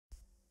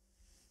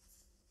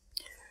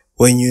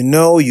When you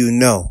know, you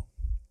know.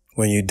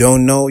 When you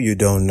don't know, you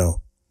don't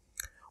know.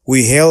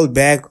 We held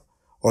back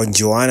on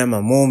Joana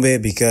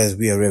Mamombe because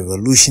we are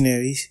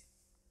revolutionaries.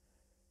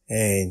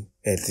 And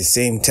at the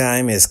same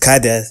time, as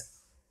cadres,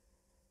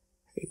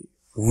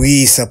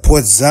 we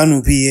support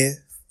ZANU-PF.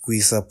 We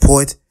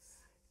support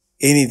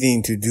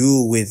anything to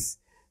do with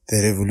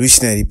the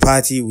Revolutionary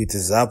Party, with the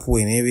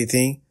ZAPU and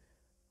everything.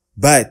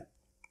 But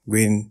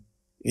when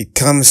it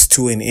comes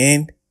to an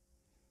end,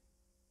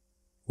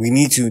 we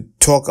need to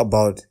talk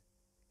about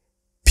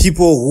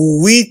people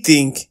who we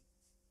think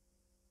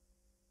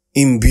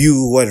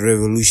imbue what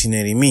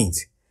revolutionary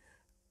means.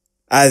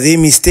 Are they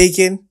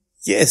mistaken?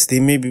 Yes, they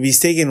may be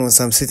mistaken on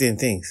some certain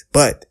things.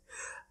 But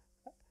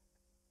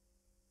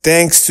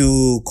thanks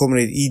to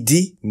Comrade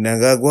E.D.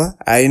 Mnangagwa,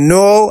 I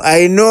know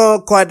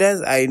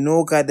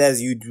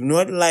Kadas, you do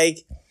not like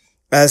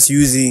us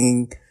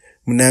using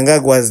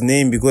Mnangagwa's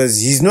name because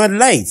he's not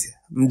liked.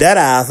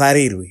 Mdara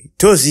afarirwe.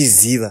 Tosi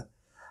ziva.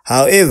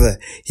 However,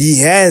 he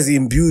has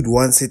imbued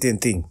one certain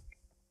thing.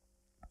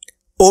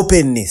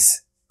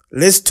 Openness.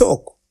 Let's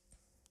talk.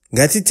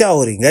 Ngati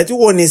tauri. Ngati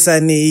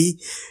uonesanei.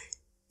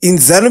 In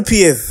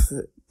ZANU-PF,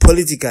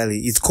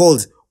 politically, it's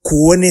called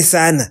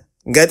kuonesana.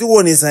 Ngati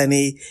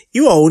uonesanei.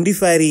 Iwa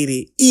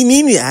hundifarire.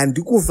 Inini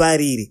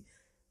handikufarire.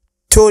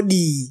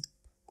 Todi.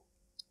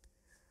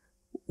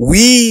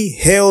 We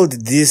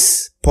held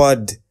this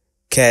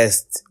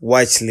podcast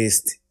watch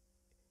list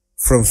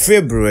from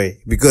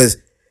February because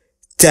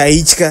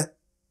taichka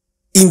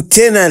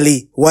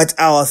internally what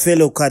our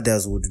fellow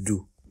cadres would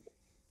do.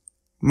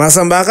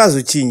 Masamba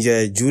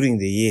akazochinja during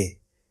the year.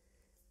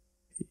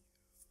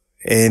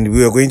 And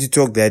we are going to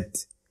talk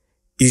that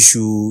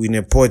issue in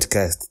a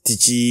podcast.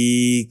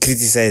 Tichi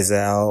criticize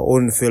our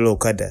own fellow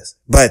cadres.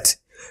 But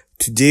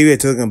today we are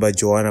talking about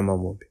Joana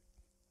Mamombe.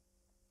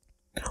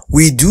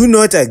 We do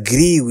not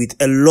agree with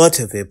a lot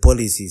of her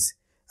policies.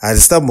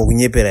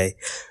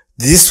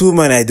 This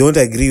woman, I don't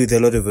agree with a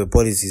lot of her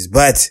policies,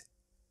 but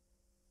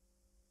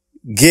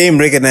game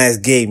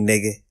recognized game,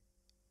 nigga.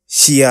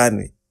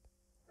 Shiane.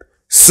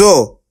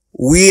 So,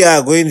 we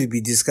are going to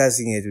be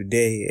discussing it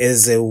today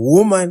as a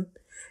woman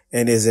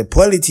and as a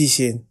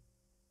politician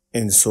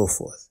and so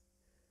forth.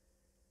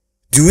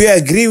 Do we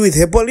agree with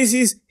her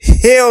policies?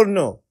 Hell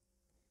no.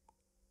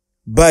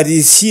 But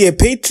is she a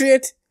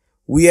patriot?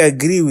 We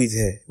agree with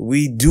her.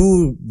 We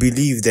do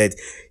believe that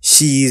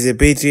she is a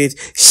patriot.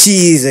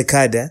 She is a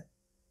cadre.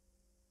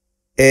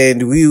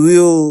 And we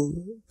will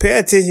pay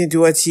attention to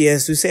what she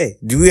has to say.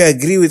 Do we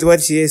agree with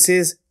what she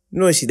says?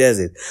 No, she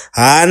doesn't.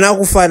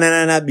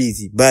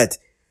 But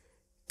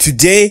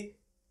today,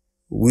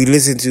 we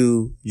listen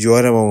to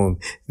Joana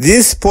Mamombe.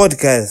 This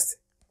podcast,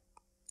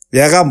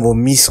 you're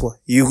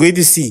going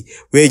to see,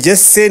 we're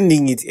just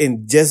sending it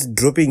and just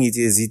dropping it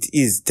as it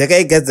is.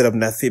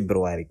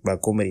 February, my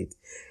comrade.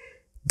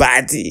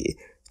 But,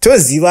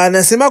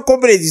 tozivana sema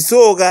comrade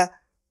soga,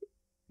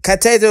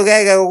 kataito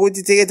kaiga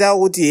kokuti teketa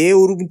kuti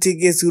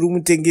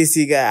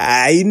urumutengesi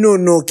I know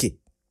noke.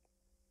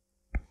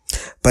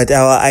 But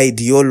our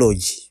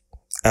ideology,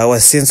 our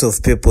sense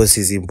of purpose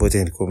is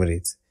important,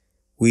 comrades.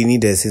 We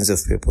need a sense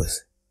of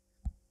purpose.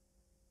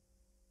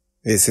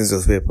 A sense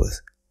of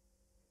purpose.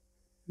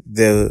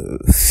 The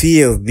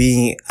fear of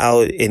being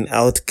an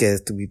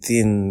outcast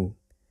within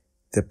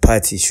the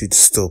party should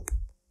stop.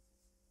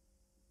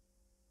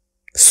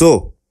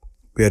 So,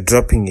 we are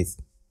dropping it.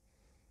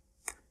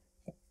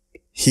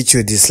 Hit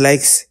your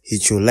dislikes,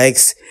 hit your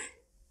likes,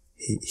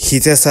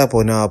 hit us up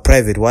on our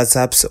private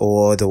WhatsApps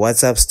or the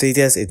WhatsApp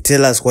status and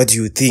tell us what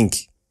you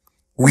think.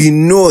 We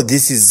know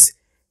this is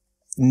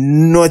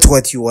not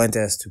what you want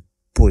us to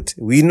put.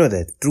 We know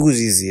that. Truth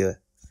is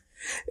here.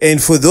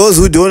 And for those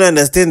who don't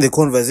understand the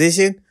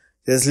conversation,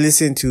 just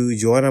listen to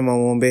Joana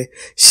Mamombe.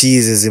 She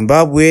is a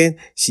Zimbabwean.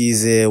 She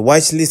is a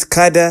Watchlist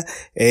cadre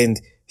and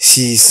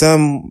she's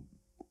some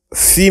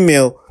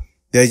female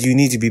that you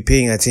need to be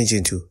paying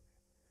attention to.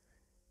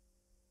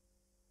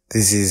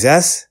 This is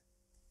us.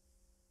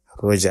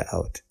 Roger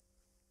out.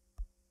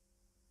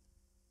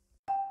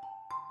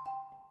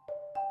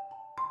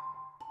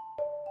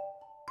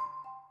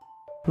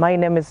 My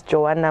name is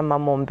Joanna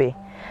Mamombe.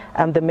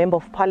 I'm the Member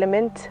of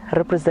Parliament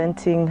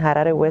representing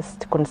Harare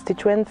West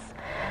constituents,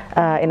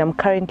 and I'm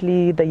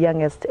currently the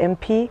youngest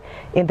MP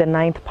in the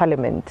 9th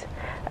Parliament.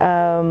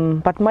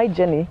 But my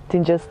journey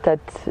didn't just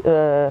start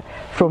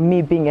from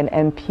me being an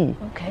MP.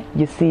 Okay.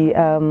 You see,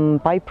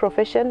 by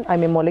profession,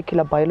 I'm a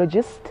molecular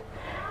biologist.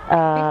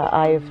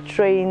 I've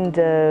trained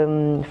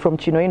from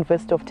Chinhoyi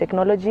University of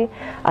Technology.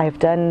 I've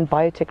done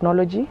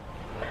biotechnology.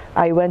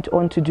 I went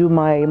on to do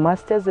my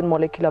master's in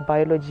molecular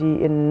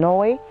biology in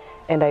Norway,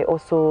 and I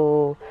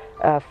also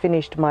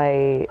finished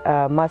my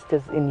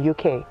master's in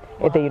UK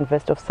at the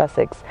University of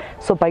Sussex.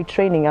 So by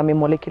training, I'm a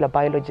molecular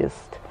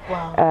biologist.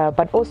 Wow.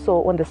 But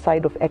also on the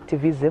side of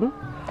activism,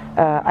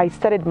 I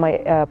started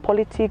my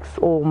politics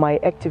or my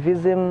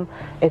activism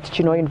at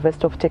Chinhoyi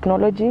University of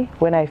Technology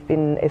when I've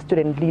been a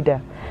student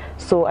leader.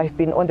 So I've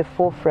been on the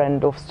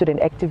forefront of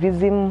student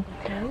activism,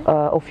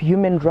 of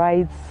human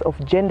rights,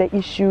 of gender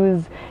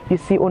issues, you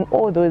see, on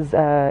all those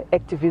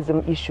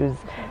activism issues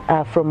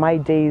from my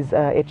days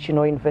at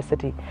Chinhoyi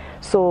University.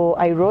 So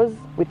I rose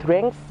with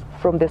ranks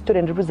from the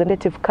Student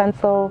Representative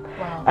Council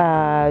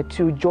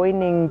to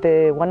joining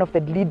one of the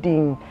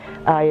leading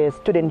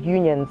student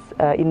unions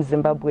in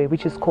Zimbabwe,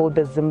 which is called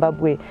the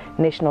Zimbabwe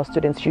National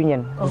Students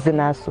Union,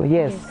 ZINASU,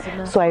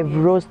 yes. So I've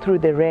rose through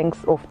the ranks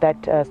of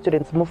that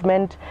students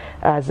movement,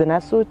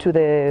 ZINASU,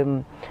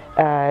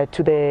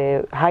 to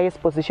the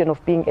highest position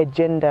of being a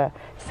gender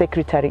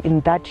secretary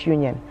in that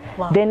union.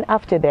 Then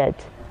after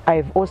that,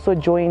 I also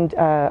joined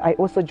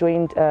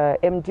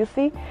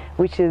MDC,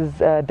 which is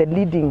the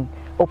leading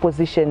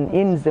opposition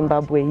in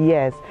Zimbabwe,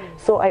 yes.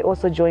 So I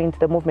also joined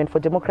the Movement for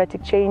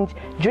Democratic Change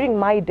during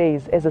my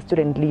days as a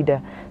student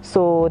leader.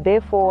 So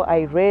therefore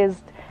I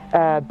raised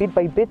bit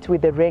by bit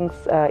with the ranks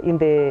in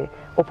the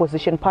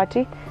opposition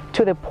party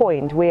to the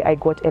point where I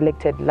got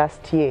elected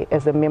last year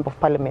as a member of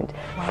parliament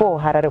for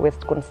Harare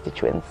West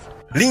constituents.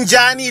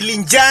 Linjani,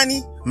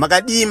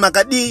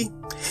 Makadii.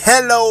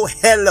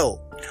 Hello.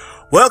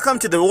 Welcome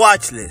to the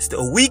Watchlist,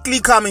 a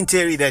weekly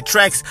commentary that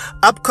tracks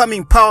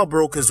upcoming power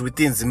brokers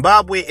within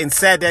Zimbabwe and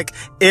SADC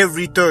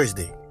every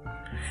Thursday.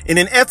 In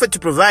an effort to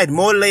provide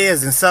more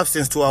layers and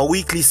substance to our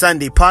weekly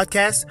Sunday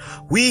podcast,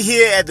 we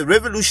here at the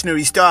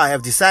Revolutionary Star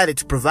have decided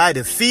to provide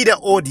a feeder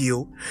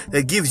audio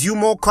that gives you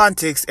more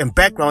context and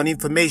background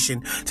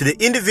information to the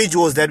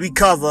individuals that we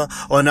cover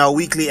on our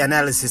weekly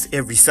analysis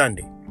every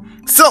Sunday.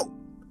 So,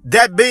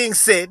 that being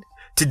said,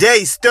 today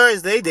is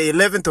Thursday, the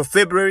 11th of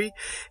February,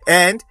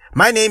 and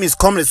my name is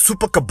Comrade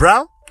Super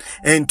Cabral,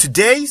 and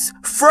today's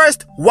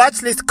first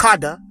Watchlist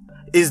cadre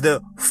is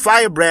the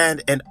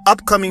Firebrand and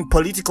upcoming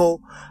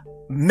political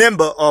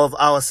member of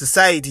our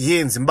society here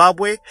in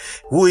Zimbabwe,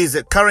 who is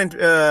a current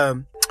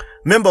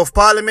member of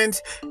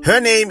parliament.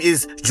 Her name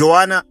is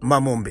Joana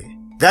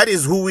Mamombe. That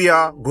is who we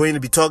are going to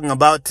be talking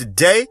about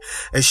today.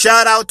 A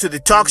shout out to the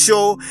talk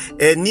show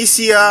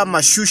Enisia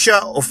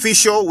Mashusha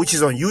official, which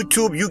is on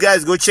YouTube. You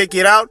guys go check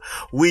it out.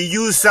 We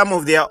use some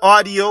of their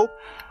audio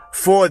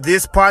for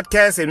this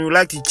podcast and we'd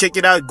like to check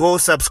it out. Go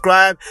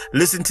subscribe,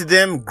 listen to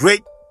them.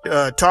 Great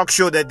talk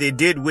show that they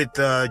did with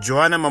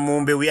Joana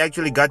Mamombe. We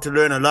actually got to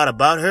learn a lot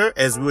about her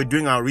as we were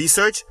doing our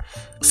research.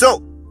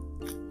 So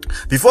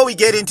before we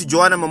get into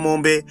Joana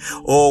Mamombe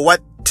or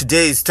what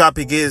today's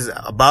topic is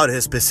about her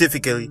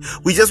specifically,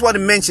 we just want to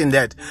mention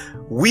that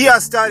we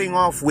are starting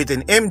off with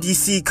an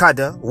MDC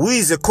cadre who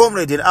is a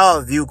comrade in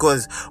our view,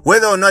 because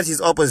whether or not he's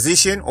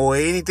opposition or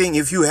anything,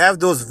 if you have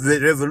those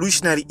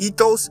revolutionary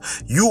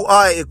ethos, you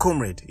are a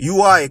comrade, you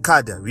are a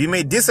cadre. We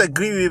may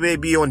disagree, we may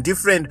be on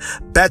different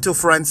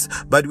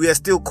battlefronts, but we are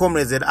still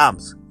comrades at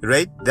arms,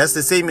 right? That's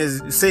the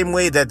same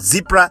way that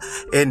Zipra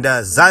and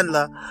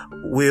Zanla,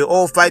 we're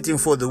all fighting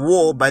for the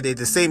war, but at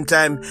the same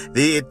time,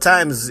 they at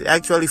times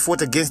actually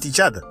fought against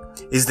each other.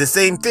 It's the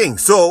same thing.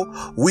 So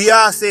we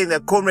are saying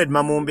that Comrade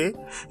Mamombe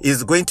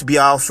is going to be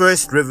our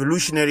first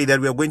revolutionary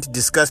that we are going to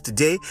discuss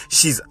today.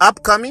 She's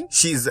upcoming.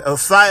 She's a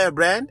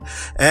firebrand,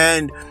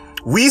 and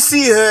we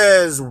see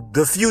her as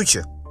the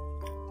future.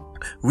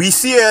 We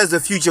see her as the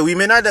future. We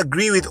may not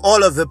agree with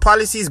all of her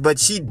policies, but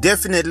she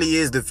definitely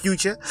is the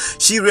future.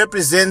 She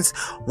represents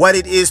what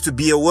it is to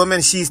be a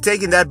woman. She's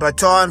taking that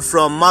baton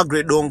from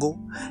Margaret Dongo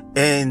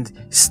and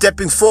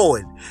stepping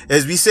forward.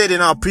 As we said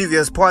in our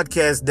previous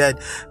podcast, that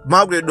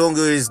Margaret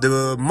Dongo is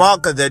the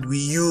marker that we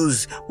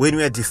use when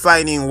we are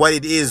defining what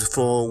it is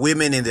for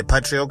women in the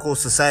patriarchal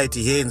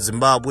society here in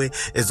Zimbabwe,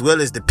 as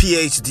well as the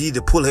PhD,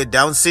 the pull head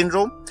down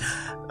syndrome.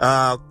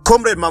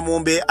 Comrade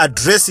Mamombe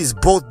addresses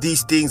both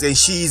these things, and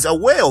she is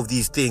aware of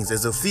these things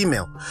as a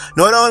female.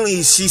 Not only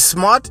is she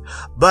smart,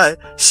 but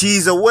she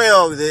is aware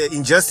of the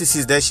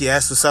injustices that she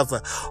has to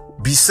suffer,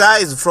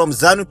 besides from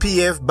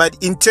ZANU-PF, but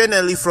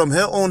internally from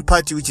her own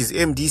party, which is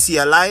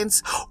MDC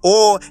Alliance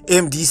or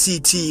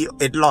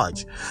MDCT at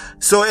large.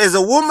 So as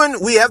a woman,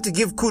 we have to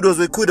give kudos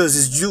where kudos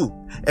is due.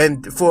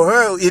 And for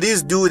her, it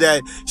is due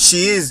that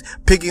she is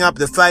picking up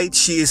the fight.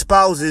 She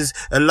espouses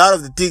a lot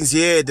of the things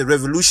here at the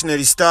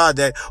Revolutionary Star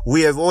that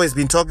we have always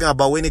been talking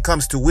about when it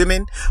comes to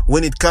women,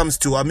 when it comes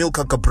to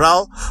Amilcar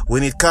Cabral,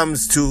 when it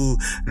comes to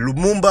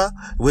Lumumba,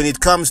 when it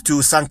comes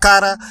to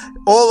Sankara.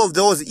 All of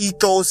those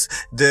ethos,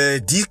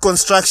 the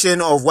deconstruction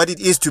of what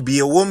it is to be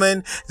a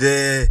woman,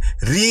 the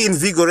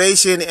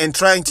reinvigoration and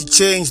trying to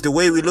change the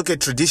way we look at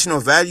traditional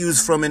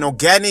values from an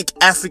organic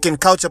African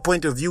culture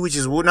point of view, which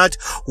is not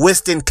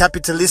Western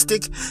capitalistic.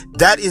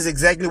 That is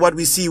exactly what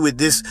we see with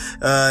this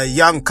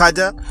young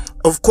cadre.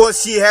 Of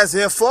course, she has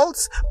her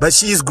faults, but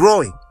she is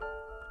growing.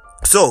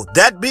 So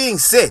that being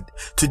said,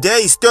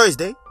 today is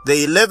Thursday,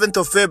 the 11th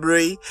of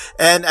February.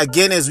 And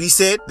again, as we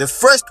said, the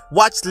first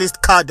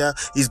Watchlist cadre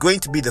is going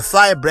to be the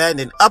Firebrand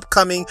and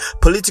upcoming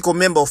political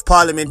member of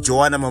parliament,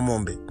 Joana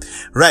Mamombe.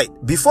 Right.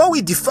 Before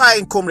we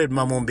define Comrade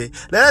Mamombe,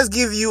 let us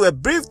give you a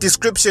brief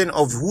description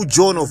of who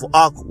Joan of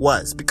Arc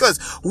was, because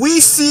we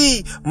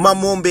see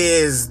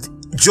Mamombe as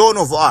Joan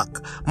of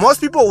Arc.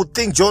 Most people would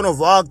think Joan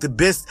of Arc, the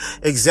best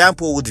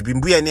example would be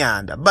Mbuya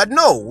Nyanda. But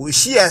no,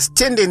 she has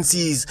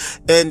tendencies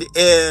and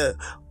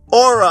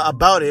aura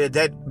about it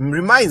that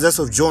reminds us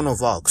of Joan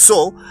of Arc.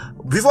 So,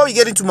 before we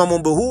get into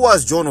Mamombe, who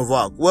was Joan of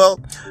Arc? Well,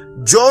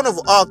 Joan of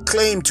Arc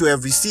claimed to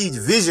have received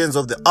visions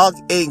of the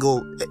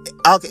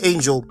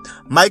Archangel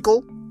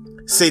Michael,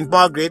 Saint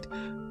Margaret,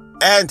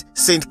 and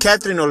Saint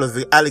Catherine of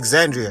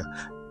Alexandria,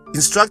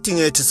 instructing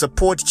her to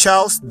support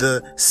Charles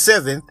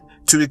VII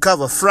to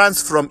recover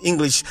France from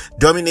English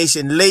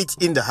domination late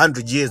in the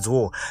 100 Years'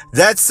 War.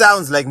 That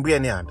sounds like Mbuya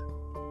Nyanda.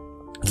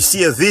 You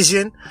see a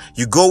vision,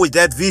 you go with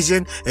that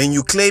vision, and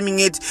you claiming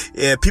it,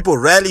 people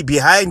rally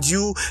behind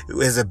you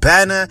as a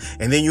banner,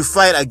 and then you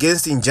fight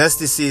against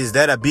injustices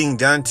that are being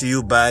done to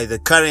you by the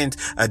current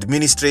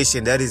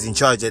administration that is in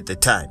charge at the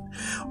time.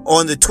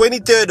 On the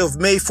 23rd of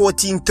May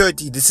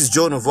 1430, this is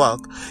Joan of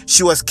Arc,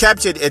 she was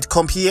captured at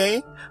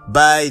Compiègne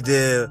by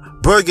the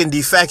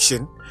Burgundy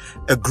faction,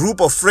 a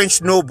group of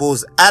French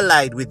nobles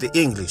allied with the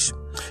English.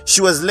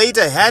 She was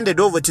later handed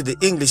over to the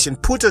English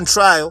and put on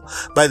trial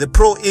by the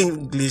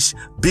pro-English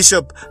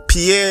Bishop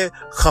Pierre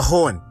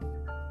Cajon.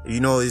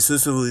 You know, it's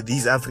also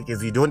these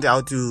Africans, we don't know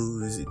how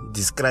to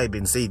describe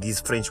and say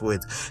these French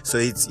words. So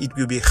it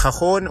will be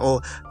Cajon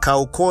or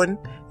Caucon,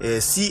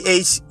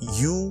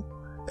 C-A-U-C-H-O-N.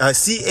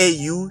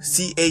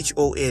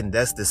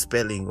 That's the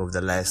spelling of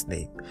the last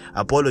name.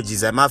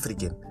 Apologies, I'm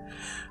African.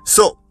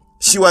 So,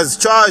 she was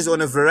charged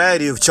on a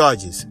variety of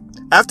charges.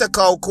 After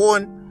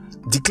Caucon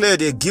declared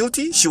her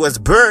guilty, she was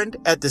burned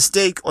at the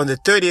stake on the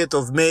 30th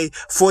of May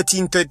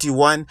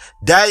 1431,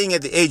 dying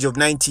at the age of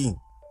 19.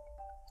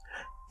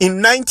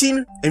 In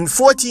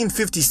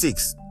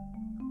 1456,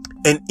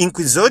 an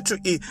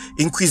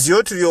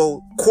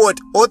inquisitorial court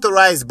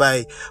authorized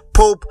by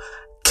Pope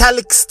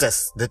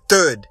Calixtus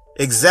III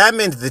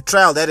examined the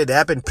trial that had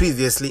happened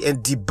previously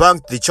and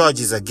debunked the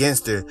charges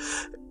against her,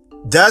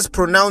 thus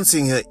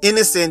pronouncing her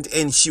innocent,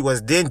 and she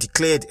was then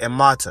declared a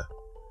martyr.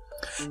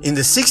 In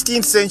the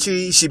 16th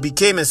century, she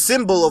became a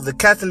symbol of the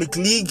Catholic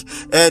League,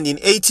 and in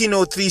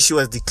 1803 she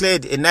was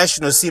declared a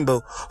national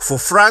symbol for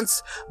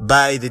France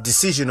by the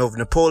decision of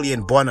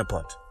Napoleon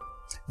Bonaparte.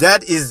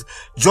 That is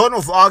Joan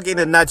of Arc in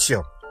a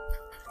nutshell.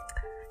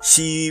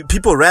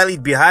 People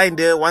rallied behind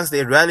her. Once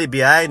they rallied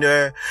behind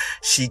her,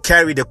 she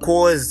carried a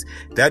cause.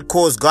 That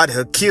cause got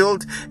her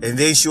killed, and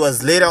then she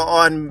was later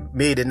on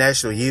made a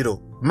national hero.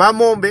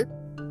 Mamombe,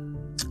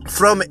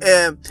 from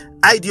an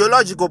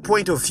ideological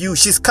point of view,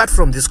 she's cut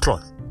from this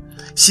cloth.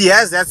 She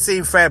has that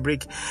same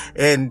fabric,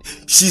 and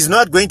she's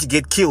not going to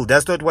get killed.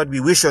 That's not what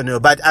we wish on her.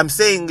 But I'm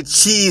saying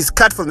she is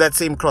cut from that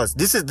same cloth.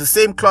 This is the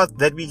same cloth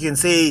that we can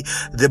say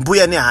the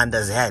Mbuya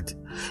Nyahanda's had.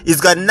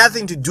 It's got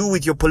nothing to do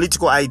with your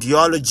political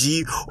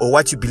ideology or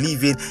what you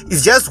believe in.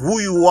 It's just who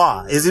you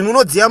are. As in,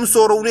 but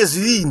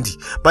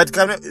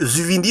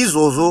zvindi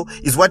also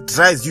is what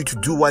drives you to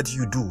do what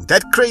you do.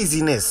 That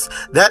craziness,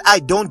 that I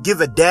don't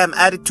give a damn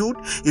attitude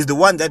is the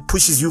one that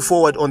pushes you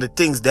forward on the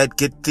things that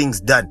get things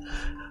done.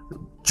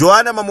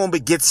 Joana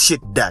Mamombe gets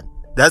shit done.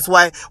 That's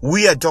why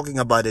we are talking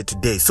about it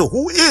today. So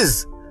who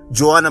is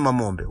Joana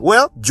Mamombe?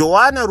 Well,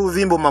 Joana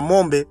Ruvimbo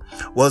Mamombe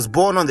was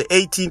born on the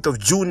 18th of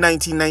June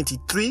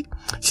 1993.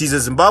 She's a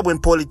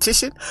Zimbabwean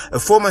politician, a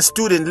former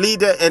student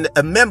leader, and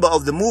a member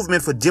of the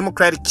Movement for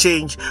Democratic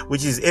Change,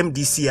 which is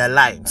MDC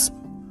Alliance.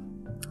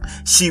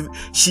 She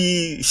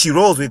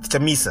rolls with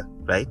Chamisa,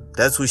 right?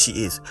 That's who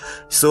she is.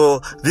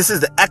 So this is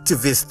the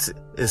activist,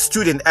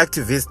 student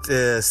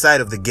activist side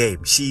of the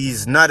game.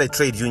 She's not a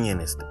trade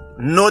unionist.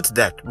 Note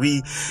that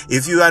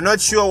if you are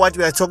not sure what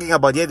we are talking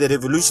about here, the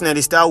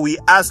revolutionary style, we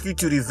ask you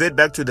to revert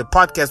back to the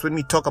podcast when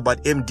we talk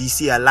about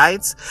MDC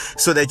Alliance,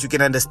 so that you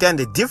can understand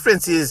the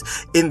differences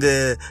in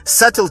the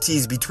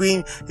uncertainties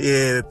between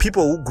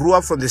people who grew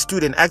up from the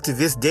student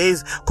activist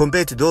days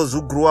compared to those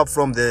who grew up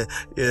from the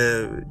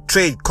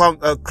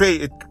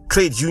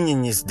trade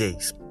unionist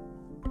days.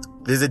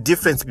 There's a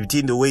difference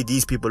between the way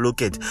these people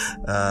look at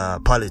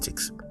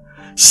politics.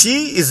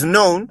 She is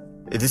known,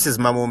 this is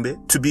Mamombe,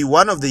 to be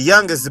one of the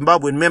youngest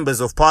Zimbabwean members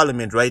of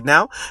parliament right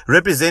now,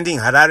 representing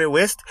Harare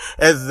West.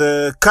 As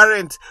the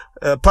current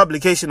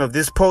publication of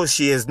this post,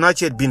 she has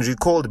not yet been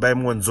recalled by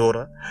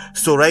Mwanzora.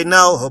 So right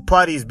now, her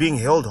party is being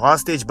held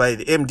hostage by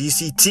the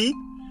MDCT,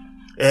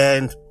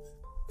 and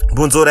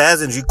Mwanzora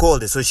hasn't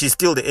recalled it, so she's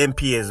still the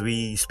MP as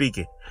we speak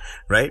it,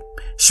 right?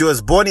 She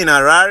was born in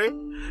Harare.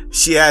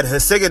 She had her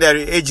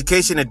secondary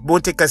education at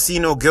Monte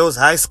Cassino Girls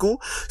High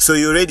School, so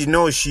you already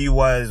know she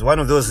was one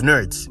of those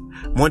nerds.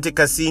 Monte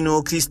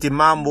Cassino, Christy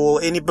Mambo,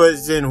 any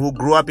person who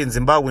grew up in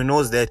Zimbabwe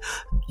knows that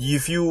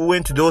if you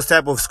went to those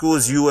type of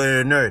schools, you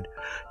were a nerd.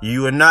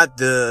 You were not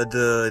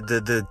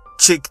the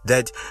chick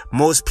that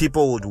most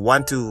people would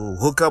want to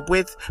hook up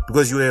with,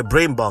 because you were a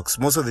brain box.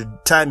 Most of the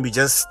time you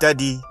just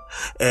study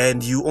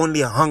and you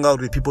only hung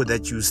out with people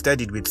that you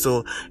studied with.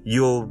 So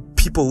your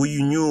people who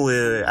you knew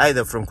were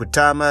either from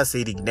Kutama,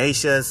 St.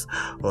 Ignatius,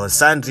 or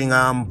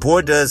Sandringham,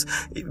 Borders.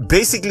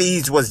 Basically,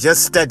 it was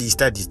just study.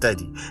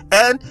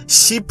 And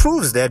she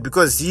proves that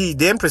because she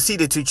then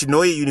proceeded to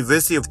Chinhoyi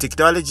University of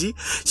Technology.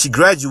 She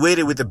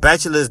graduated with a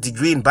bachelor's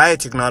degree in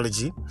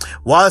biotechnology.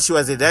 While she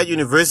was at that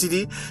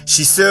university,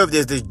 she served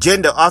as the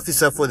gender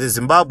officer for the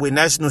Zimbabwe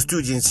National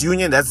Students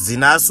Union, that's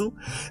ZINASU.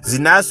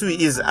 ZINASU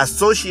is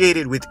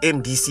associated with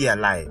MDC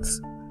Alliance.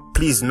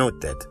 Please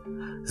note that.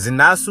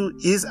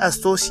 ZINASU is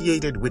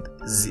associated with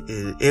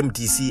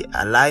MDC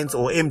Alliance,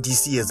 or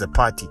MDC as a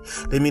party.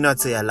 Let me not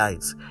say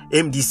alliance.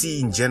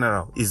 MDC in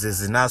general is a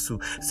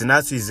ZINASU.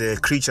 ZINASU is a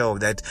creature of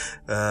that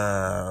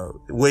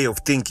way of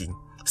thinking.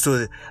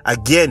 So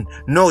again,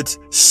 note,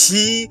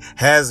 she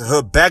has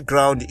her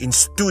background in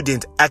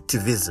student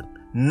activism,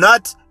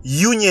 not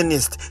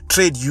unionist,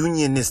 trade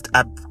unionist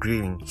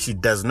upbringing. She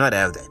does not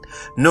have that.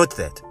 Note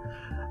that.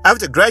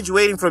 After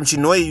graduating from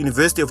Chinhoyi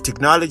University of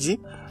Technology,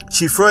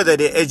 she furthered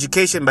her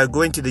education by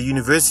going to the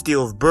University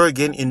of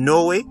Bergen in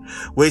Norway,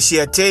 where she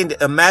attained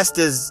a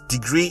master's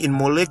degree in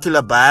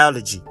molecular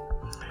biology.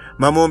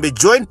 Mamombe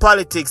joined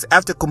politics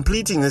after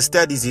completing her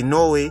studies in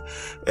Norway.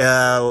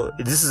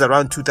 This is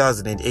around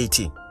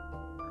 2018.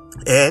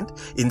 And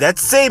in that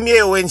same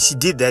year when she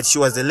did that, she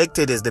was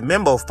elected as the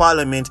Member of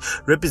Parliament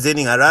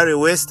representing Harare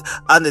West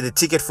under the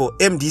ticket for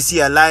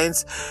MDC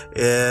Alliance.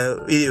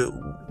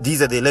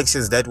 These are the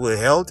elections that were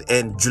held,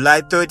 and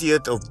July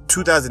 30th of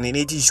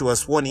 2018, she was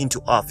sworn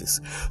into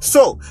office.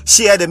 So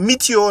she had a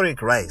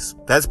meteoric rise.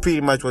 That's pretty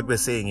much what we're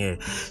saying here.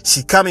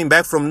 She's coming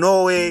back from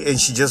Norway and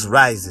she just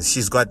rises.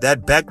 She's got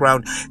that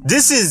background.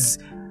 This is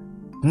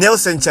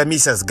Nelson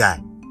Chamisa's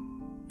guy.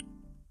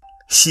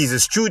 She's a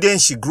student.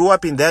 She grew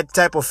up in that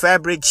type of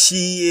fabric.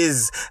 She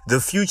is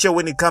the future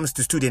when it comes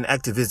to student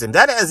activism.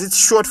 That has its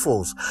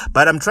shortfalls,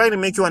 but I'm trying to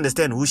make you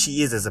understand who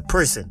she is as a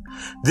person.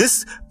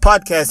 This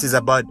podcast is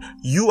about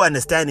you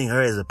understanding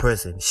her as a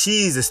person.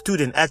 She is a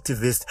student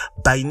activist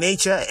by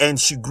nature, and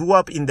she grew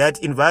up in that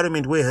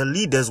environment where her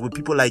leaders were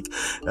people like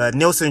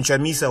Nelson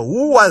Chamisa,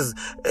 who was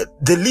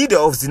the leader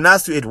of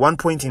ZINASU at one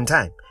point in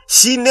time.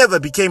 She never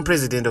became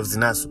president of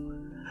ZINASU.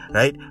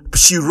 Right?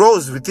 She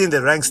rose within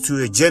the ranks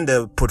to a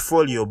gender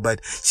portfolio,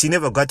 but she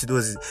never got to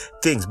those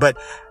things. But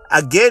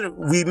again,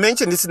 we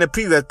mentioned this in a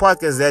previous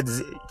podcast that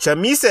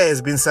Chamisa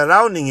has been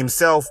surrounding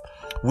himself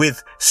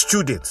with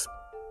students,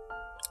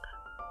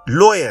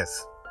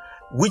 lawyers,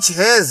 which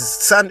has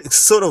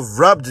sort of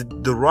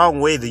rubbed the wrong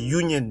way the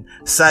union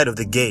side of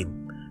the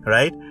game,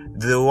 right?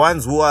 The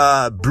ones who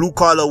are blue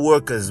collar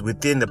workers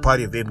within the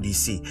party of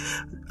MDC.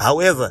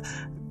 However,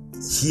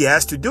 he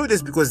has to do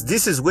this because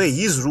this is where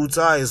his roots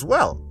are as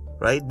well.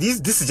 Right?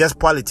 This is just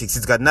politics.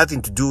 It's got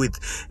nothing to do with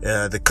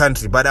the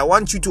country. But I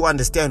want you to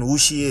understand who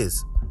she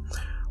is.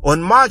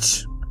 On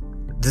March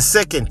the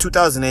 2nd,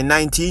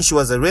 2019, she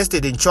was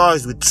arrested and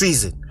charged with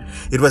treason.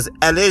 It was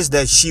alleged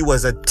that she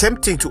was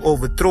attempting to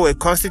overthrow a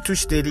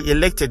constitutionally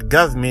elected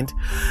government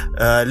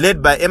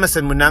led by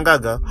Emmerson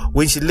Mnangagwa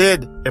when she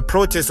led a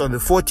protest on the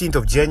 14th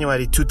of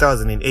January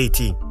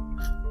 2018.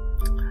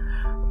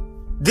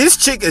 This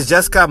chick has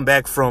just come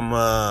back from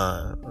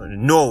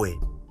Norway,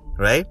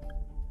 right?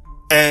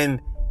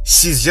 And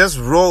she's just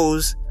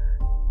rose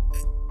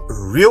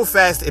real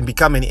fast and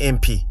become an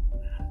MP.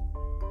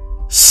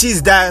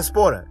 She's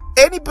diaspora.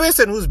 Any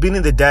person who's been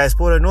in the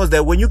diaspora knows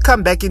that when you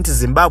come back into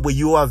Zimbabwe,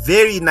 you are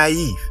very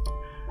naive.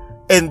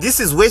 And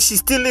this is where she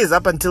still is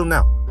up until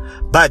now.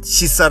 But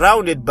she's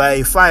surrounded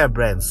by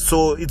firebrands.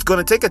 So it's going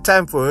to take a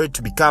time for her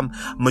to become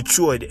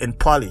matured and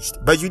polished.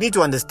 But you need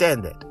to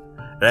understand that,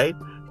 right?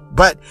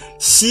 But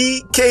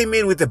she came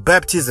in with a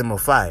baptism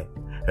of fire.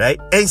 Right?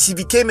 And she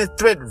became a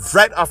threat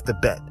right off the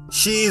bat.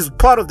 She is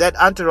part of that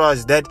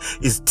entourage that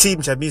is Team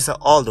Chamisa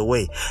all the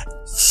way.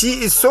 She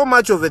is so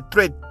much of a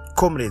threat,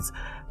 comrades.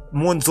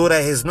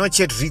 Monzora has not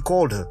yet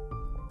recalled her.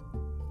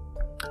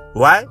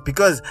 Why?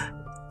 Because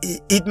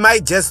it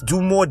might just do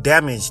more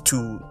damage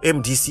to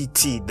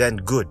MDCT than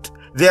good.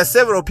 There are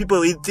several people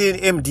within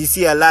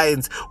MDC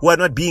Alliance who are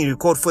not being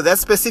recalled for that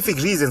specific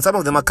reason. Some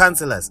of them are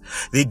councillors.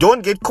 They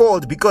don't get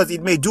called because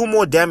it may do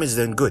more damage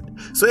than good.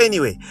 So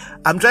anyway,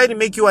 I'm trying to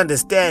make you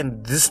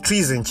understand this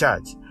treason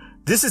charge.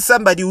 This is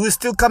somebody who is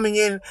still coming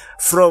in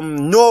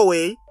from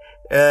Norway,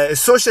 a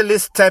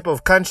socialist type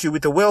of country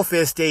with a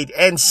welfare state,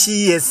 and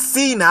she has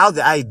seen how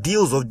the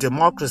ideals of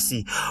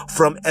democracy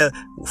from a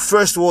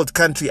first world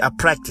country are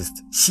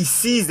practiced. She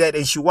sees that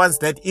and she wants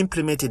that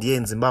implemented here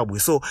in Zimbabwe.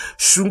 So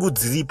Shungu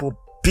Dziripo,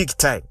 big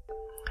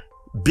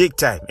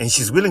time, and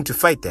she's willing to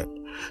fight that.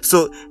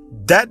 So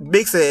that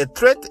makes her a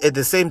threat. At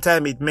the same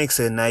time, it makes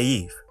her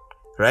naive,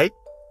 right?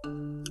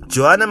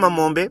 Joana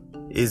Mamombe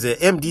is an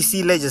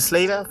MDC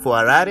legislator for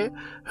Harare.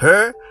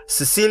 Her,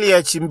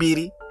 Cecilia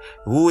Chimbiri,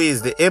 who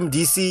is the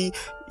MDC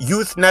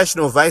Youth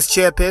National Vice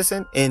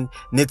Chairperson, and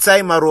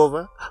Netsai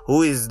Marova,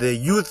 who is the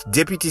Youth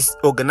Deputy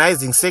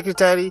Organizing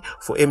Secretary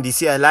for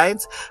MDC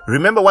Alliance.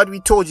 Remember what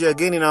we told you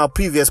again in our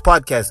previous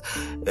podcast.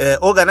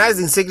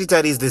 Organizing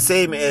Secretary is the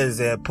same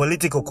as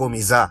Political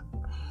Commissar.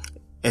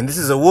 And this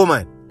is a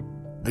woman.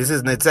 This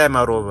is Netai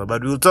Marova,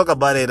 but we'll talk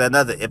about it in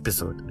another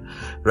episode,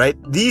 right?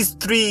 These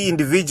 3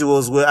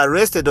 individuals were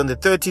arrested on the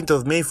 13th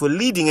of May for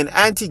leading an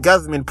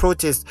anti-government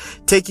protest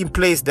taking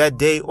place that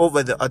day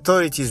over the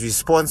authorities'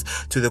 response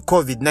to the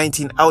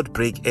COVID-19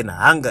 outbreak and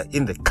hunger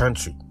in the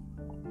country.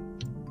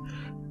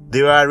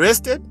 They were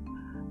arrested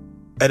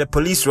at a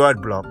police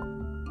roadblock,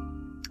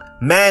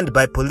 manned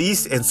by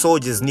police and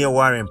soldiers near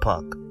Warren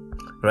Park,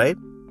 right?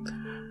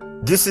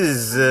 This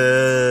is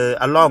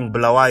along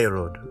Bulawayo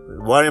Road.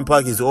 Warren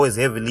Park is always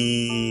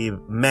heavily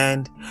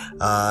manned.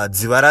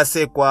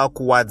 Dzivarasekwa,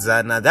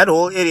 Kuwadzana, that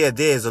whole area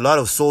there is a lot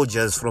of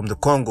soldiers from the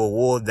Congo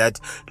War that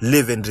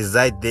live and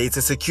reside there. It's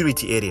a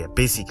security area,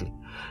 basically.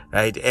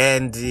 Right.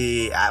 And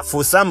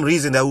for some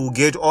reason that we'll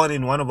get on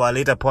in one of our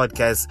later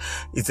podcasts,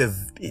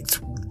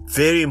 it's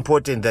very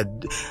important that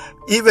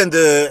even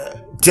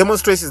the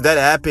demonstrations that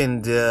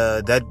happened,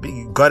 that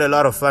got a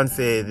lot of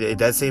fanfare at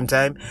that same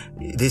time,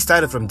 they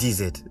started from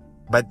DZ.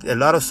 But a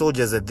lot of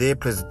soldiers are there,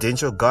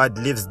 presidential guard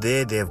lives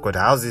there, they've got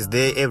houses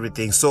there,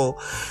 everything. So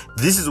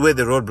this is where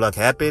the roadblock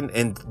happened,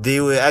 and they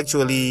were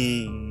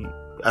actually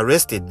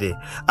arrested there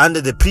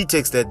under the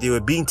pretext that they were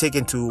being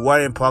taken to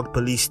Warren Park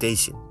police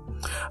station.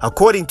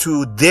 According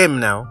to them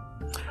now,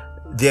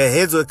 their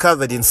heads were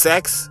covered in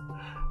sacks,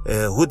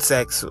 hood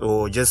sacks,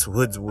 or just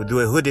hoods. They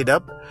were hooded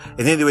up,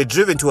 and then they were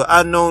driven to an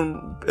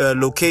unknown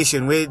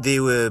location where they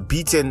were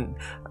beaten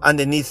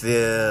underneath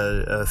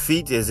their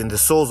feet, as in the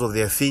soles of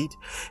their feet,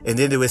 and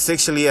then they were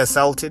sexually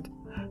assaulted,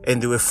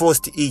 and they were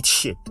forced to eat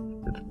shit,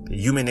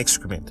 human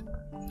excrement,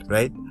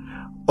 right?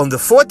 On the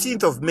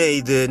 14th of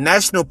May, the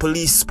National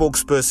Police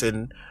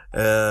spokesperson,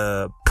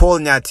 Paul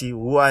Nyati,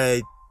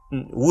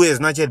 who has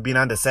not yet been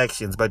under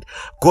sanctions, but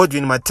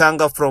Godwin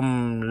Matanga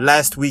from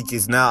last week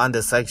is now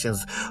under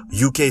sanctions,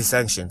 UK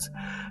sanctions.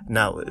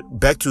 Now,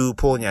 back to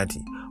Paul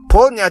Nyati.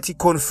 Paul Nyati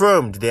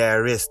confirmed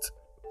their arrest,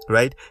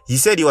 right? He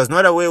said he was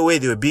not aware where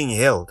they were being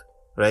held,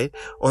 right?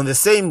 On the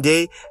same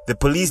day, the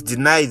police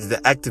denied the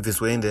activists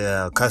were in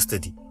their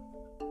custody.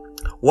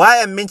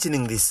 Why I'm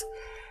mentioning this?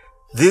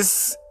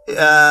 This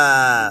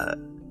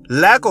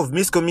lack of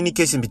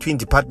miscommunication between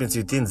departments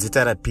within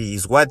ZRP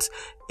is what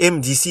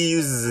MDC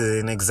uses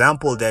as an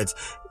example that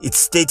it's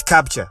state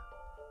capture,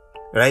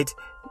 right?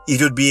 It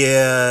would be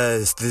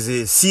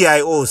the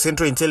CIO,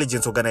 Central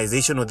Intelligence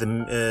Organization, or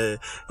the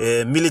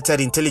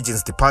Military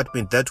Intelligence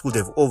Department that would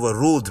have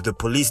overruled the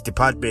police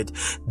department.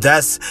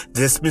 Thus,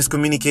 this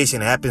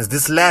miscommunication happens.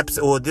 This lapse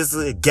or this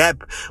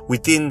gap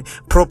within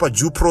proper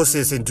due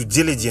process and due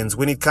diligence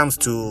when it comes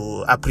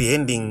to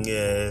apprehending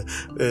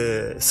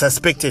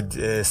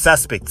suspected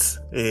suspects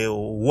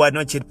who are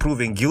not yet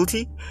proven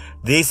guilty.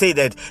 They say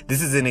that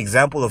this is an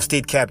example of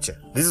state capture.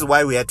 This is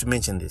why we had to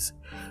mention this.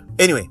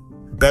 Anyway,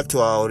 back to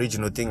our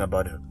original thing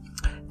about her.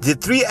 The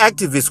 3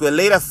 activists were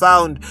later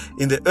found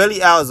in the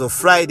early hours of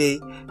Friday,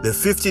 the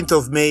 15th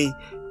of May,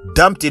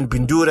 dumped in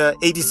Bindura,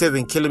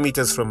 87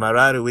 kilometers from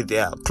Harare, with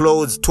their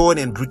clothes torn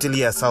and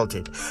brutally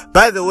assaulted.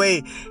 By the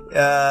way,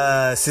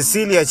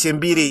 Cecilia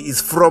Chembiri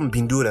is from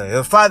Bindura.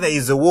 Her father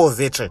is a war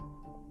veteran.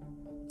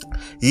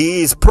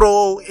 He is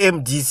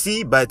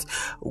pro-MDC, but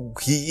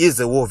he is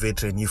a war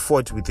veteran. He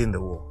fought within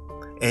the war.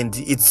 And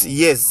it's,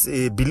 yes,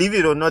 believe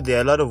it or not, there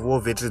are a lot of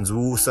war veterans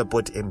who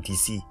support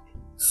MDC.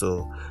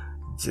 So,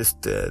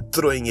 just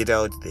throwing it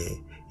out there.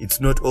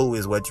 It's not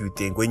always what you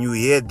think. When you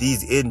hear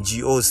these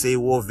NGOs say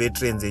war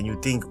veterans and you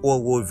think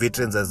all war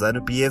veterans are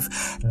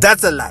ZANU-PF,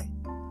 that's a lie.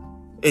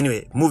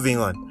 Anyway, moving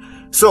on.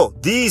 So,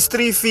 these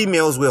 3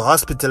 females were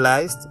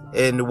hospitalized,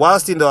 and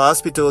whilst in the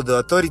hospital, the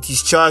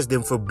authorities charged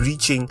them for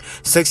breaching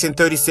Section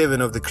 37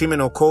 of the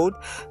Criminal Code,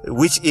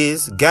 which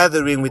is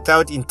gathering with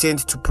the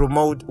intent to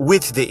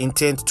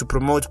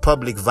promote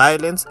public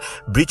violence,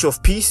 breach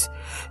of peace,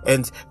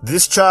 and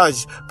this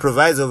charge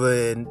provides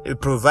an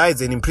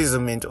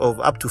imprisonment of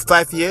up to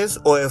 5 years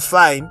or a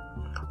fine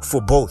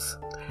for both.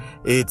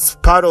 It's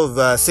part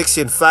of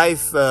Section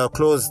 5,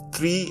 Clause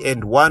 3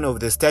 and 1 of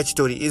the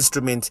Statutory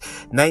Instrument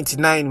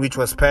 99, which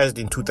was passed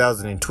in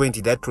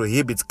 2020, that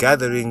prohibits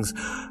gatherings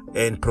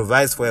and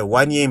provides for a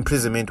 1-year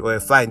imprisonment or a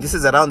fine. This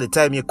is around the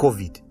time of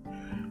COVID.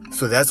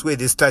 So that's where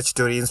this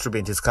statutory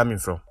instrument is coming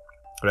from,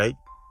 right?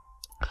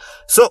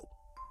 So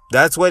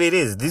that's what it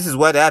is. This is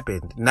what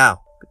happened.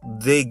 Now,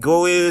 they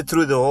go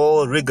through the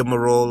whole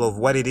rigmarole of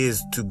what it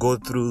is to go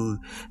through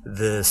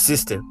the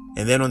system.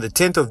 And then on the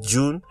 10th of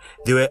June,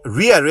 they were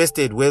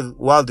rearrested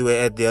while they were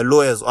at their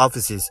lawyers'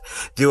 offices.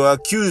 They were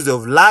accused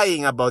of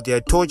lying about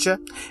their torture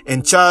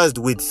and charged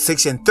with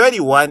Section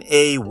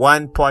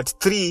 31A1 Part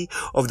 3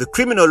 of the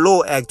Criminal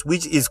Law Act,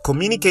 which is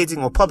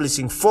communicating or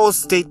publishing false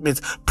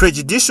statements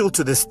prejudicial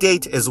to the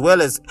state, as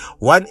well as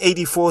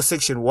 184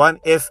 Section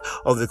 1F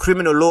of the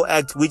Criminal Law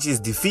Act, which is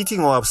defeating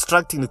or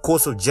obstructing the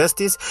course of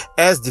justice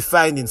as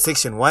defined in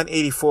Section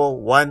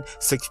 184(1)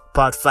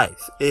 Part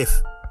 5F.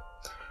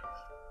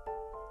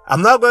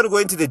 I'm not going to go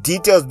into the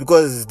details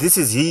because this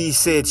is he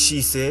said,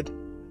 she said.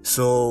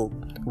 So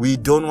we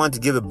don't want to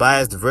give a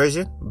biased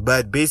version.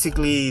 But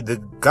basically the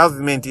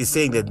government is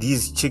saying that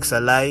these chicks are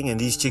lying and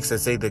these chicks are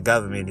saying the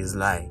government is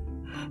lying.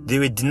 They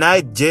were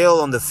denied jail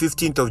on the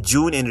 15th of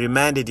June and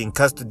remanded in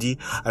custody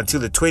until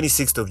the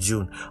 26th of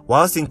June.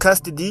 Whilst in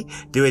custody,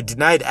 they were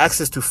denied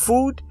access to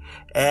food,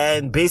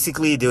 and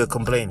basically they were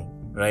complaining,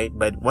 right?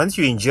 But once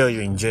you're in jail,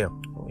 you're in jail.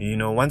 You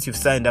know, once you've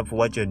signed up for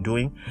what you're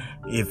doing,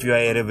 if you are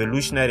a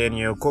revolutionary and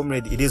you're a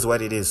comrade, it is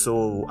what it is.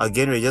 So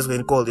again, we're just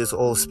going to call this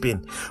all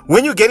spin.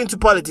 When you get into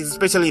politics,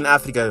 especially in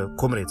Africa,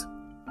 comrades,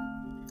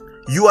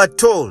 you are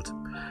told,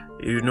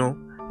 you know,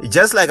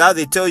 just like how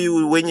they tell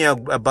you when you're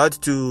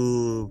about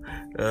to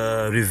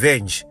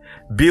revenge,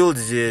 build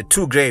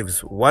 2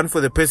 graves, one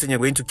for the person you're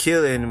going to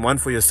kill and one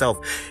for yourself.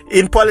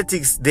 In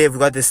politics, they've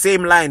got the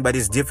same line, but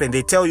it's different.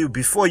 They tell you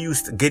before you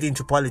get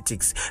into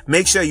politics,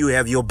 make sure you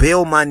have your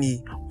bail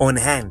money on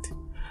hand.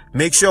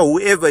 Make sure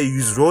whoever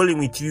is rolling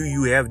with you,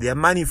 you have their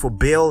money for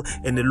bail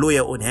and a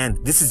lawyer on hand.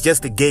 This is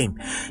just a game.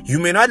 You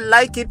may not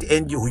like it,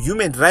 and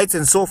human rights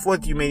and so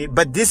forth,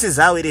 but this is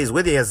how it is.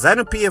 Whether you're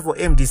ZANU-PF or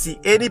MDC,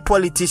 any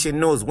politician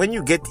knows when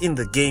you get in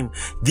the game,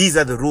 these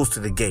are the rules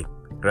to the game.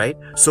 Right?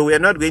 So we are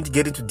not going to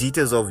get into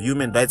details of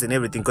human rights and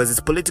everything because it's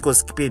political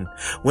spin.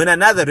 When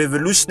another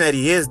revolutionary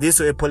hears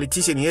this or a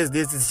politician hears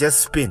this, it's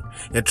just spin.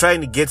 You're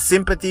trying to get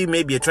sympathy,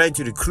 maybe you're trying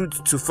to recruit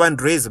to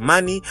fundraise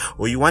money,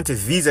 or you want a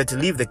visa to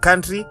leave the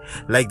country,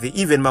 like the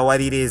even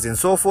Mawarires and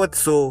so forth.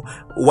 So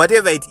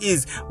whatever it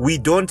is, we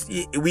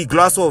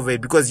gloss over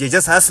it because you're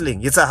just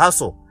hustling. It's a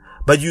hustle.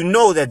 But you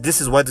know that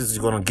this is what is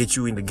going to get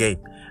you in the game,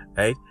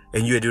 right?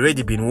 And you had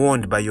already been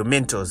warned by your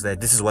mentors that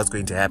this is what's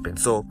going to happen.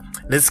 So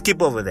let's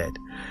skip over that.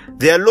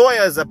 Their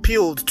lawyers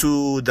appealed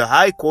to the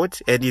High Court,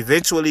 and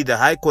eventually the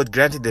High Court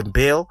granted them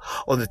bail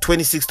on the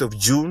 26th of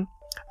June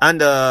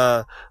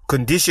under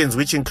conditions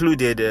which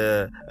included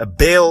a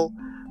bail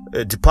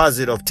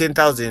deposit of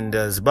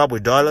 10,000 Zimbabwe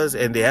dollars,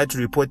 and they had to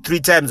report 3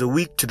 times a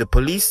week to the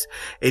police,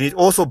 and it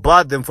also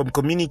barred them from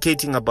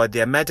communicating about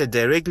their matter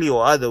directly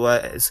or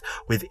otherwise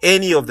with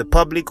any of the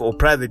public or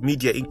private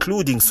media,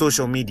 including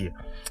social media.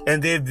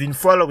 And they've been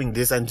following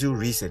this until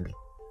recently.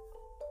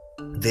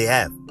 They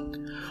have.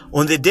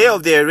 On the day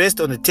of their arrest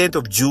on the 10th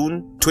of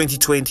June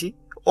 2020,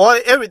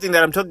 everything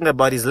that I'm talking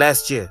about is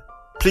last year.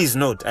 Please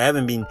note, I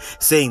haven't been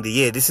saying the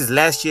year. This is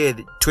last year,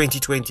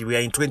 2020. We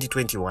are in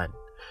 2021.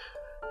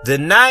 The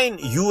 9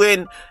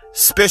 UN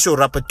special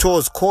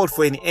rapporteurs called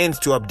for an end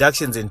to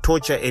abductions and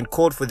torture and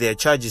called for their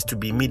charges to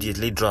be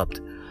immediately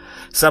dropped.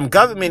 Some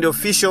government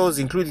officials,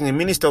 including the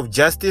Minister of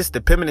Justice, the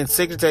Permanent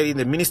Secretary, and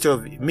the Minister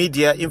of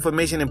Media,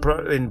 Information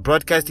and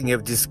Broadcasting,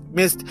 have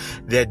dismissed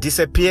their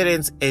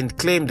disappearance and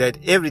claimed that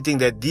everything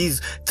that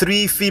these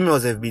 3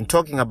 females have been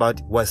talking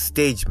about was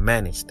stage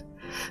managed.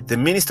 The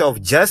Minister of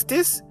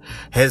Justice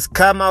has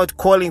come out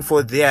calling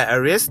for their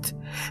arrest.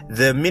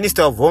 The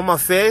Minister of Home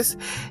Affairs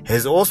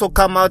has also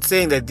come out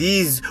saying that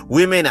these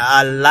women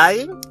are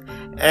lying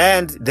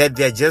and that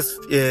they're just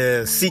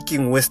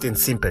seeking Western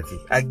sympathy.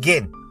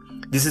 Again,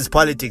 this is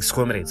politics,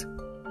 comrades.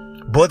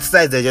 Both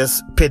sides are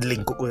just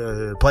peddling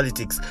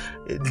politics.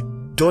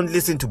 Don't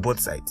listen to both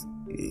sides.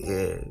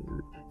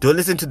 Don't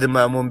listen to the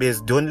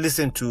Mamombes. Don't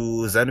listen to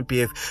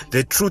ZANU-PF.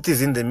 The truth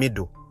is in the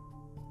middle.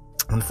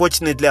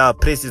 Unfortunately, our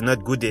press is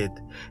not good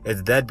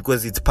at that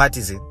because it's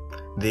partisan.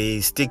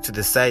 They stick to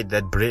the side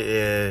that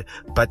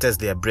butters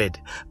their bread.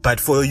 But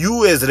for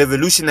you as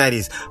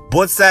revolutionaries,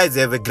 both sides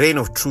have a grain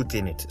of truth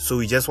in it. So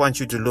we just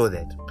want you to know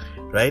that.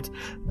 Right?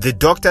 The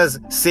doctors,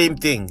 same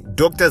thing.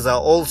 Doctors are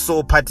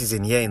also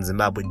partisan here in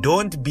Zimbabwe.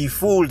 Don't be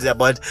fooled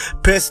about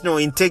personal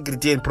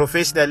integrity and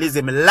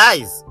professionalism.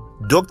 Lies.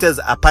 Doctors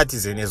are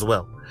partisan as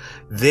well.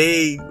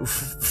 They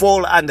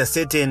fall under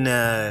certain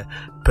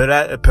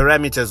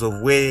parameters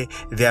of where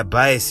their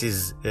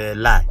biases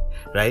lie.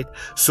 Right?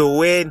 So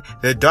when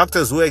the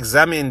doctors who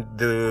examined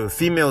the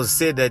females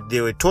said that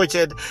they were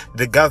tortured,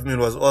 the government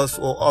was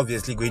also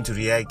obviously going to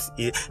react.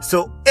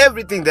 So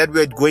everything that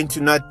we're going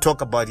to not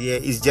talk about here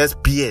is just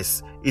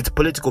BS. It's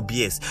political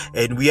BS.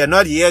 And we are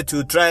not here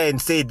to try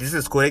and say this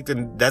is correct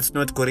and that's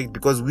not correct,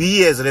 because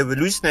we as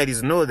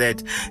revolutionaries know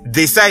that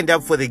they signed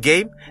up for the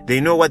game.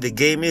 They know what the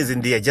game is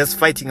and they are just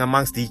fighting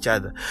amongst each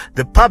other.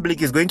 The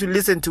public is going to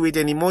listen to it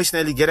and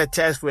emotionally get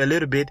attached for a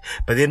little bit,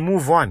 but then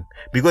move on,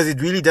 because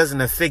it really doesn't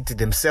affect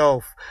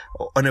themselves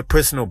on a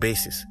personal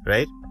basis,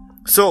 right?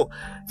 So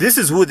this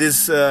is who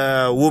this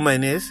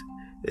woman is.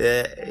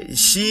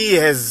 She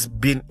has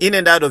been in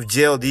and out of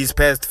jail these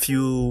past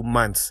few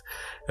months,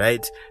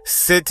 right?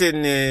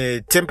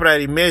 Certain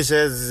temporary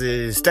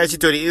measures,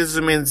 statutory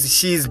instruments.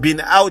 She's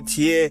been out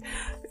here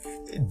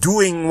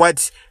doing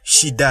what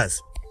she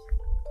does.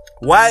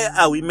 Why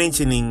are we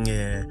mentioning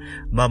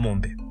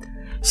Mamombe?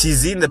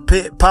 She's in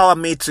the power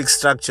matrix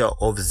structure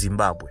of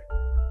Zimbabwe.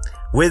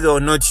 Whether or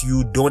not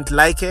you don't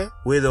like her,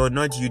 whether or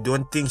not you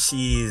don't think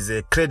she is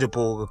a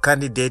credible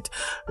candidate,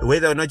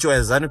 whether or not you are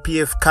a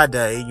ZANU-PF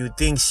cadre and you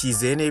think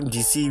she's an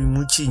MDC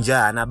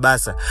Muchinja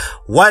Anabasa.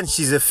 1,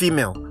 she's a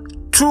female.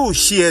 2,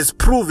 she has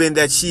proven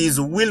that she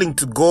is willing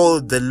to go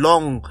the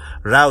long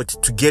route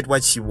to get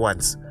what she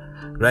wants,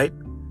 right?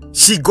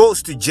 She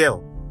goes to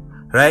jail,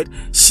 right?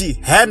 She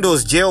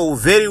handles jail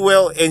very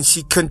well and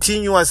she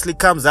continuously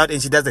comes out and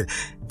she does it.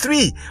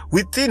 3,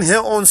 within her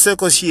own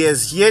circle, she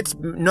has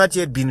not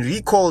yet been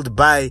recalled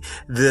by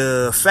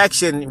the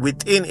faction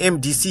within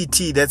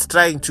MDCT that's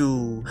trying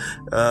to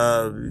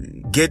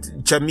get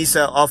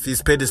Chamisa off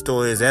his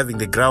pedestal as having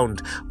the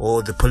ground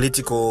or the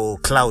political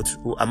clout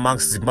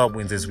amongst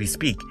Zimbabweans as we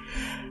speak.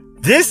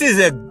 This is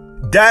a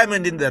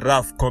diamond in the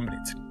rough,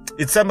 comrades.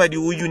 It's somebody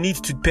who you need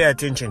to pay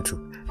attention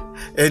to.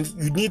 And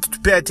you need to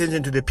pay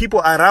attention to the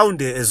people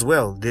around her as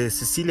well. The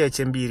Cecilia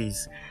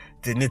Chembiris,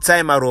 the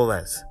Netsai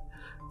Marovas.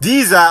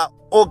 These are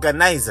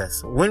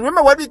organizers.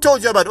 Remember what we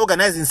told you about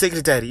organizing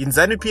secretary? In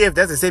ZANU-PF,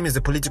 that's the same as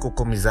the political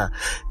commissar.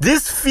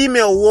 This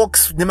female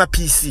walks nema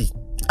PC.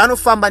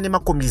 Anofamba nema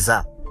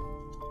commissar.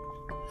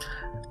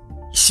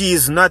 She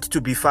is not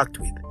to be fucked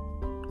with.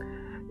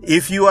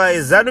 If you are a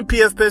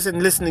ZANU-PF person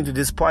listening to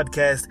this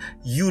podcast,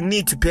 you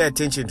need to pay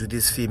attention to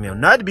this female.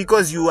 Not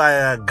because you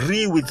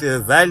agree with her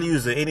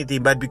values or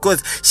anything, but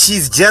because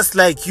she's just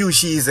like you.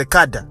 She is a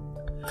cadre.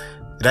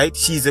 Right?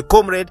 She's a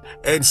comrade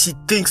and she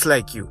thinks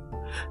like you.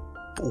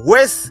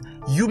 Worse,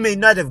 you may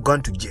not have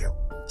gone to jail.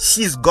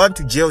 She's gone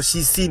to jail.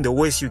 She's seen the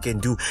worst you can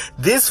do.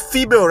 This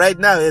female right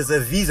now has a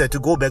visa to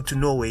go back to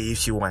Norway if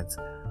she wants.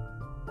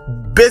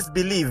 Best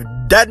believe,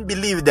 don't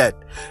believe that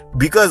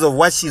because of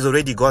what she's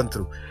already gone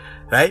through.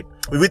 Right?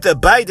 With the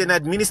Biden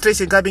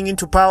administration coming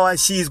into power,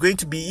 she is going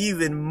to be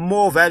even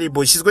more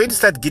valuable. She's going to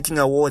start getting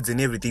awards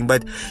and everything,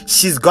 but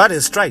she's got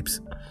her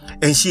stripes.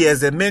 And she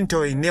has a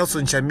mentor in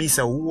Nelson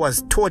Chamisa who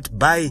was taught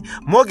by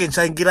Morgan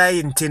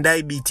Changirai and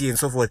Tendai BT and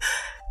so forth.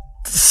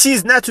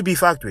 She's not to be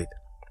fucked with.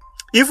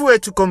 If we were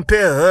to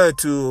compare her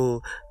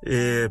to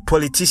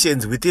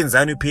politicians within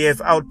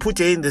ZANU-PF, I would put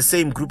her in the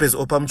same group as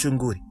Opam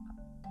Chunguri.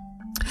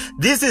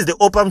 This is the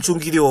Opam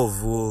Chungiri of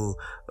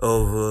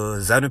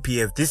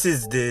ZANU-PF. This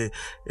is the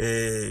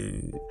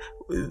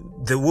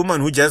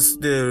woman who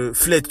just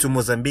fled to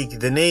Mozambique.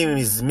 The name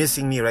is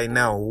missing me right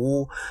now.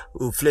 Who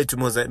fled to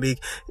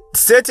Mozambique?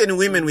 Certain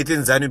women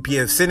within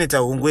ZANU-PF. Senator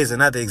Hungwe is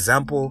another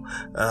example.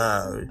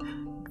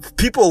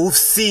 People who've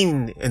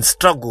seen and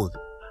struggled,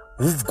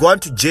 who've gone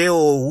to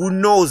jail, who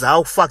knows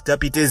how fucked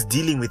up it is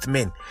dealing with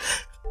men.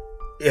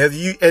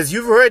 As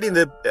you've heard in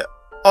the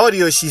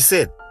audio, she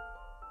said,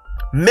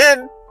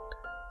 men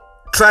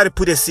try to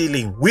put a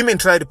ceiling. Women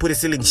try to put a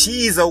ceiling.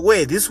 She is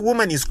aware. This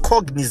woman is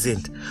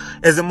cognizant.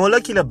 As a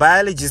molecular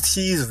biologist,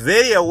 she is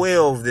very aware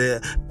of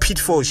the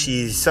pitfall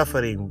she is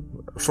suffering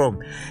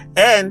from.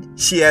 And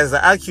she has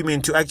the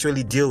acumen to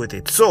actually deal with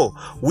it. So,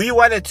 we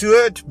wanted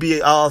her to be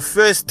our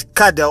first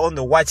cadre on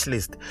the watch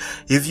list.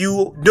 If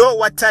you know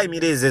what time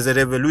it is as a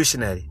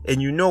revolutionary,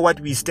 and you know what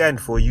we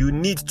stand for, you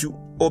need to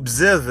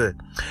observe her.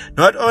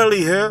 Not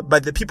only her,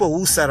 but the people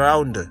who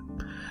surround her.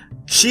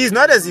 She's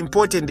not as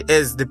important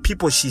as the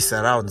people she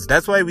surrounds.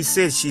 That's why we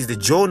say she's the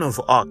Joan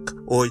of Arc,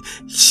 or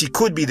she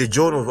could be the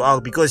Joan of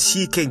Arc, because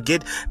she can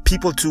get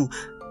people to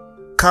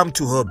come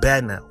to her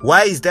banner.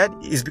 Why is that?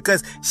 It's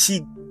because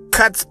she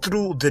cuts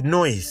through the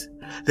noise.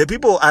 The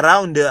people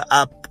around her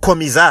are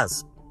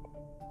commissars.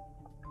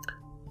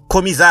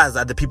 Commissars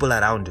are the people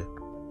around her.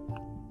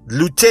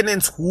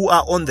 Lieutenants who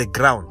are on the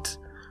ground.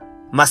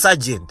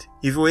 Sergeant.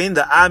 If you were in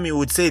the army, you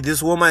would say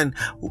this woman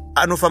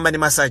anofamba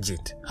nema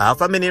sergeant.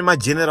 Hafamba nema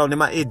general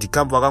nema aide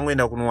camp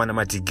wakangwenda kunowana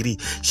ma degree.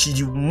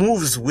 She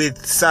moves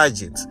with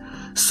sergeants.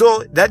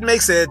 So that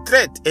makes her a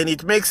threat, and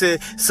it makes her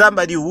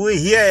somebody who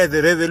here at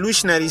the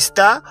Revolutionary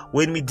Star,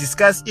 when we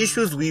discuss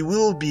issues, we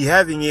will be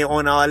having her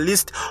on our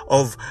list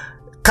of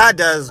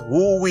cadres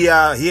who we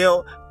are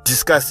here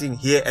discussing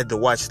here at the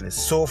watch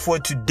list. So for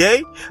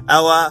today,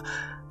 our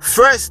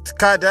first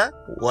cadre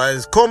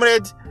was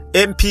Comrade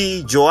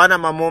MP Joana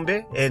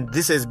Mamombe, and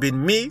this has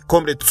been me,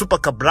 Comrade Super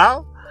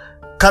Cabral,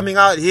 coming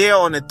out here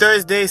on a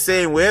Thursday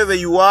saying wherever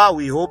you are,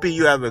 we hoping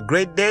you have a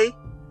great day.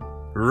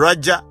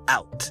 Roger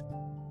out.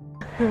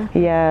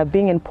 Yeah,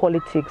 being in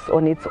politics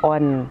on its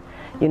own,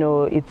 you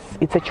know,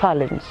 it's a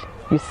challenge,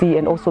 you see,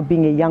 and also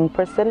being a young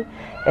person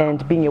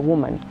and being a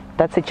woman,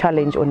 that's a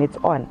challenge on its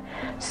own.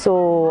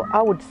 So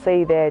I would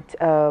say that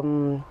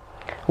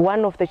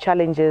one of the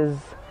challenges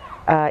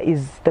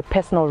is the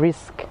personal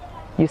risk.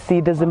 You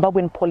see, the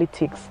Zimbabwean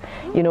politics,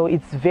 you know,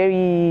 it's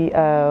very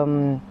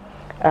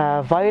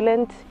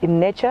violent in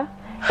nature,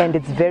 and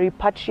it's very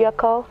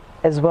patriarchal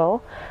as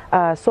well.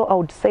 So I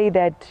would say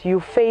that you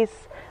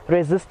face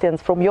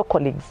resistance from your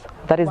colleagues,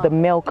 that is the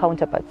male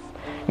counterparts.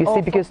 You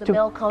see, because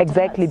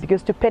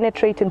to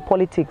penetrate in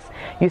politics,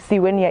 you see,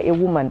 when you're a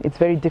woman, it's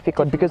very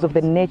difficult because of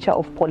the nature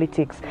of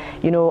politics.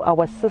 You know,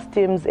 our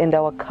systems and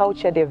our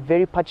culture, they're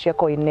very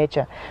patriarchal in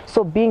nature.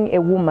 So being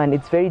a woman,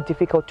 it's very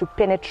difficult to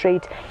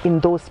penetrate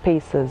in those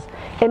spaces.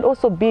 And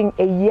also being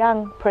a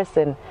young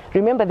person,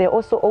 remember, there are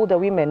also older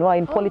women who are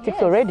in politics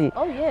already,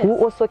 who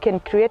also can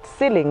create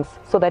ceilings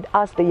so that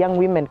us, the young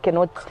women,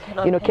 cannot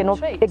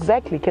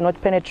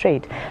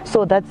penetrate.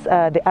 So that's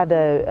the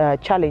other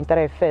challenge that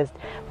I faced.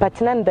 But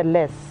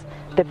nonetheless,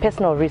 the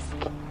personal risk,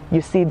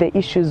 you see, the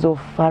issues of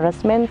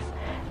harassment,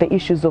 the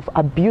issues of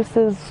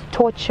abuses,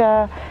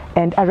 torture,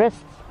 and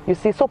arrests. You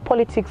see, so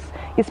politics,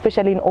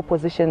 especially in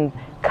opposition,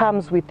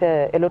 comes with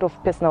a lot of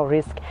personal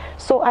risk.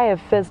 So I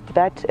have faced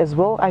that as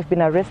well. I've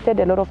been arrested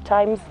a lot of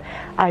times.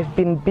 I've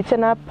been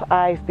beaten up.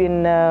 I've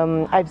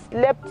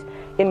slept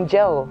in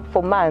jail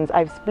for months.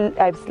 I've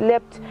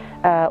slept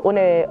on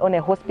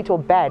a hospital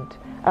bed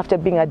after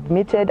being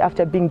admitted,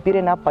 after being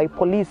beaten up by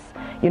police,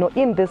 you know,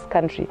 in this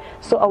country.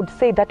 So I would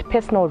say that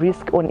personal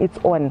risk on its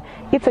own,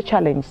 it's a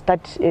challenge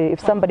that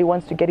if somebody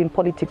wants to get in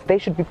politics, they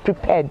should be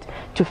prepared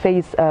to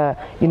face,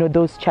 you know,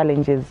 those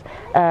challenges.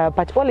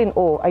 But all in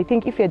all, I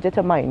think if you're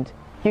determined,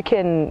 you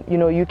can, you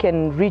know, you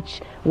can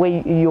reach where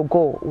you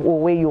go or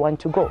where you want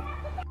to go.